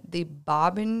on the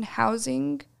bobbin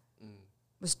housing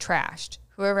was trashed.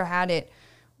 Whoever had it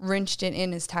wrenched it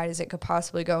in as tight as it could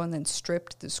possibly go and then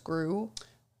stripped the screw.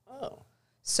 Oh.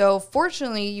 So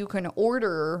fortunately, you can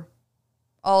order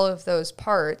all of those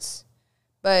parts.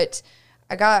 But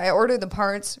I ordered the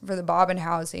parts for the bobbin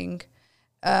housing,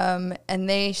 and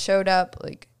they showed up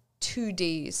like 2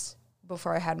 days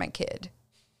before I had my kid.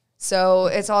 So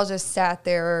it's all just sat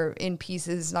there in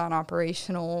pieces,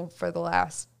 non-operational for the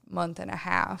last month and a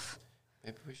half.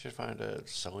 Maybe we should find a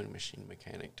sewing machine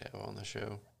mechanic to have on the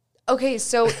show. Okay,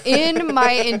 so in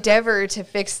my endeavor to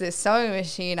fix this sewing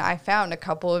machine, I found a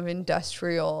couple of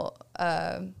industrial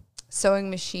sewing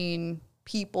machine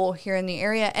people here in the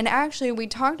area, and actually we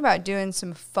talked about doing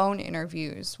some phone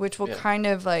interviews, which will kind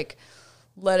of like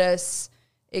let us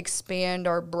expand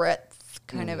our breadth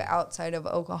kind of outside of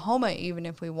Oklahoma, even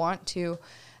if we want to.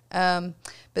 But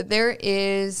there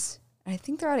is, I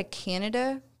think they're out of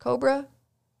Canada, Cobra.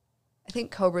 I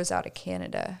think Cobra's out of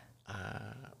Canada.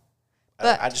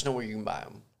 But I just know where you can buy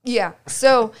them. Yeah.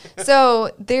 So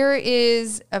there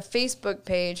is a Facebook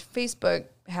page. Facebook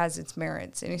has its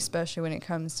merits, and especially when it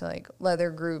comes to like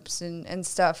leather groups and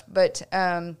stuff. But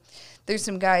there's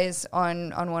some guys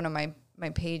on one of my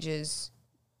pages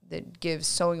that give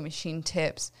sewing machine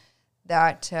tips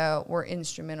that were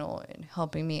instrumental in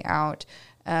helping me out.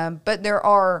 But there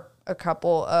are a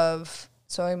couple of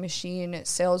sewing machine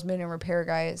salesmen and repair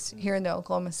guys here in the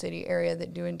Oklahoma City area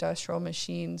that do industrial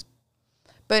machines.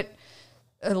 But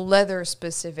a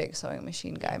leather-specific sewing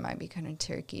machine guy might be kind of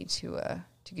tricky to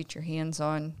get your hands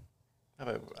on.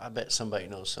 I bet somebody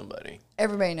knows somebody.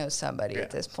 Everybody knows somebody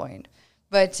at this point.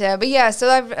 But yeah, so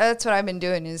that's what I've been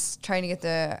doing, is trying to get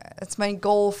that's my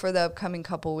goal for the upcoming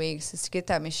couple weeks, is to get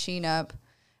that machine up.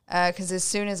 Because as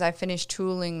soon as I finish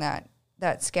tooling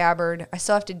that scabbard, I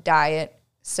still have to dye it.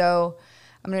 So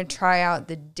I'm going to try out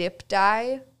the dip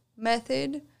dye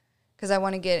method, because I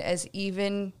want to get as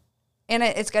even and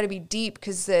it's got to be deep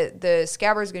because the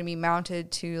scabbard is going to be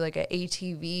mounted to like an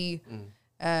ATV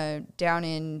down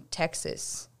in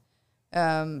Texas,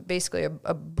 basically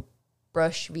a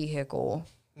brush vehicle.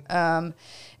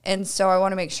 And so I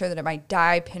want to make sure that my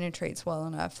dye penetrates well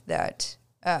enough that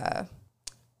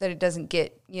it doesn't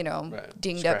get,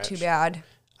 dinged up too bad.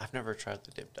 I've never tried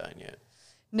the dip dyeing yet.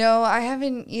 No, I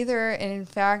haven't either. And in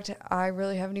fact, I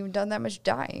really haven't even done that much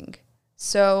dyeing.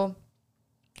 So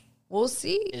we'll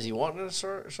see. Is he wanting a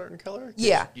certain color?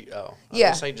 Yeah. I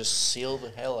yeah. say just seal the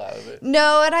hell out of it.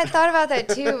 No, and I thought about that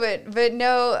too, but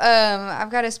no,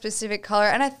 I've got a specific color.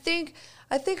 And I think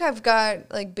I've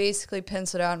got like basically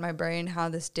penciled out in my brain how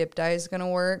this dip dye is going to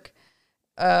work.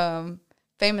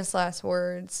 Famous last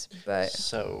words, but.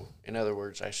 So, in other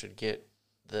words, I should get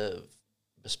the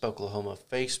Bespoke Oklahoma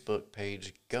Facebook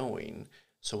page going,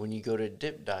 so when you go to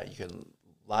dip dye, you can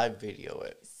live video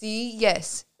it. See,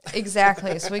 yes,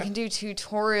 exactly. So we can do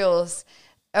tutorials,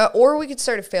 or we could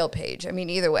start a fail page. I mean,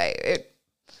 either way,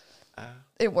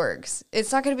 it works.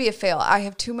 It's not going to be a fail. I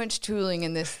have too much tooling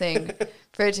in this thing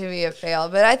for it to be a fail.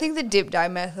 But I think the dip dye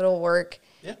method will work.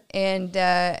 Yeah. And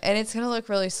it's going to look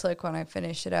really slick when I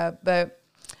finish it up. But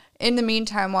in the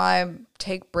meantime, while I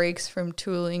take breaks from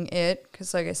tooling it,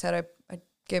 because like I said, I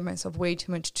gave myself way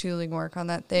too much tooling work on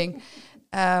that thing.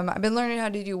 I've been learning how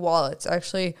to do wallets.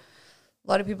 Actually, a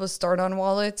lot of people start on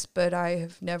wallets, but I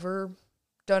have never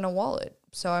done a wallet.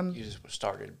 So You just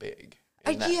started big.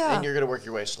 Yeah. And you're going to work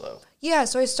your way slow. Yeah,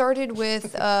 so I started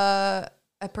with, I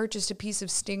purchased a piece of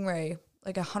Stingray,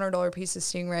 like $100 piece of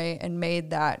Stingray, and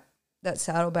made that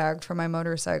saddlebag for my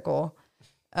motorcycle.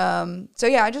 So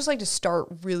yeah, I just like to start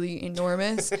really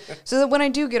enormous so that when I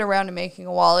do get around to making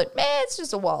a wallet, it's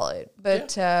just a wallet.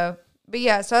 But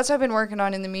yeah, so that's what I've been working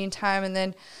on in the meantime. And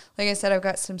then, like I said, I've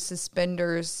got some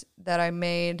suspenders that I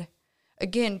made.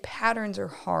 Again, patterns are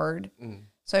hard.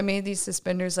 So I made these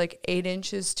suspenders like 8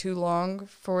 inches too long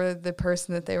for the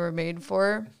person that they were made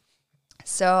for.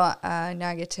 So now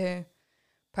I get to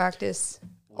practice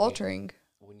altering.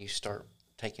 When you start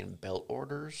taking belt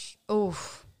orders,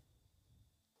 Oof.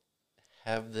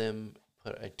 have them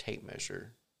put a tape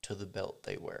measure to the belt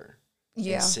they wear.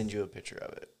 Yeah. And send you a picture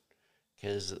of it.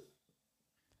 Because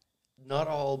not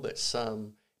all, but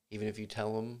some, even if you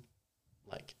tell them,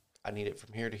 like, I need it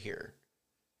from here to here,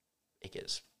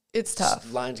 It's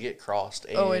tough. Lines get crossed.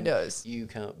 And Oh, it does. You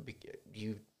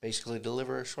basically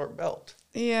deliver a short belt.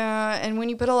 Yeah, and when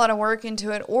you put a lot of work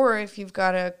into it, or if you've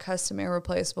got a custom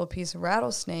irreplaceable piece of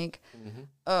rattlesnake,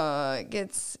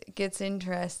 it gets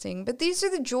interesting. But these are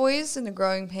the joys and the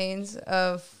growing pains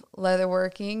of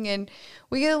leatherworking, and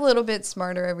we get a little bit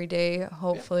smarter every day,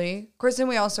 hopefully. Of course, then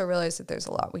we also realize that there's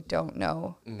a lot we don't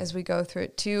know as we go through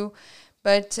it too.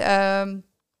 But I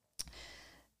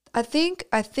think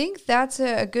that's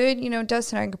a good,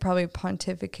 Dustin and I could probably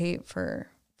pontificate for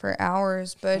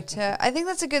hours, but I think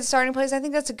that's a good starting place. I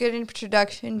think that's a good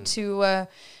introduction to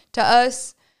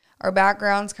us, our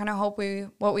backgrounds, kind of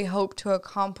what we hope to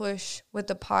accomplish with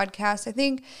the podcast. I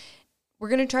think we're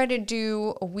going to try to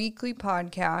do a weekly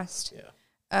podcast. Yeah.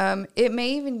 It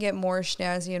may even get more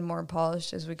snazzy and more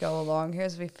polished as we go along here,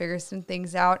 as we figure some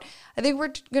things out. I think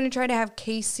we're going to try to have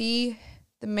Casey,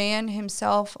 the man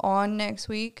himself, on next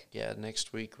week. Yeah,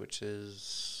 next week, which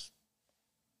is...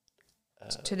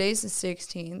 Today's the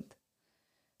 16th.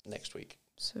 Next week.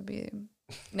 So it'll be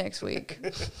next week.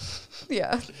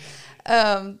 Yeah.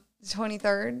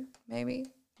 23rd, maybe.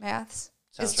 Maths.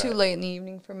 Sounds it's too right. late in the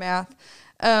evening for math.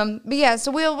 But yeah,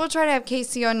 so we'll try to have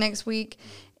Casey on next week.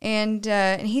 And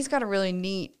he's got a really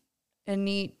neat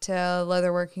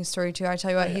leatherworking story too. I tell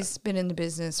you what, he's been in the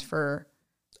business for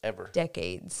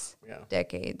decades. Yeah.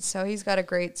 Decades. So he's got a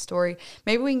great story.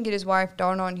 Maybe we can get his wife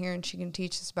Dawn on here and she can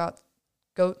teach us about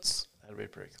goats. That'd be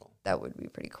pretty cool. That would be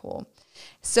pretty cool.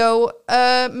 So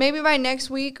maybe by next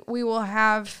week we will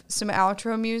have some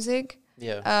outro music.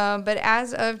 Yeah. But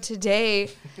as of today,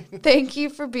 thank you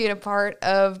for being a part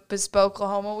of Bespoke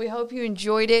Oklahoma. We hope you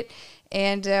enjoyed it,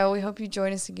 and we hope you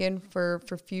join us again for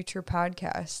future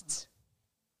podcasts.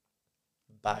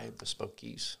 Buy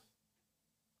Bespokies.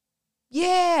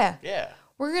 Yeah. Yeah.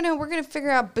 We're gonna figure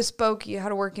out Bespokey, how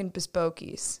to work in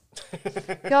Bespokies.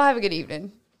 Y'all have a good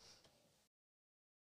evening.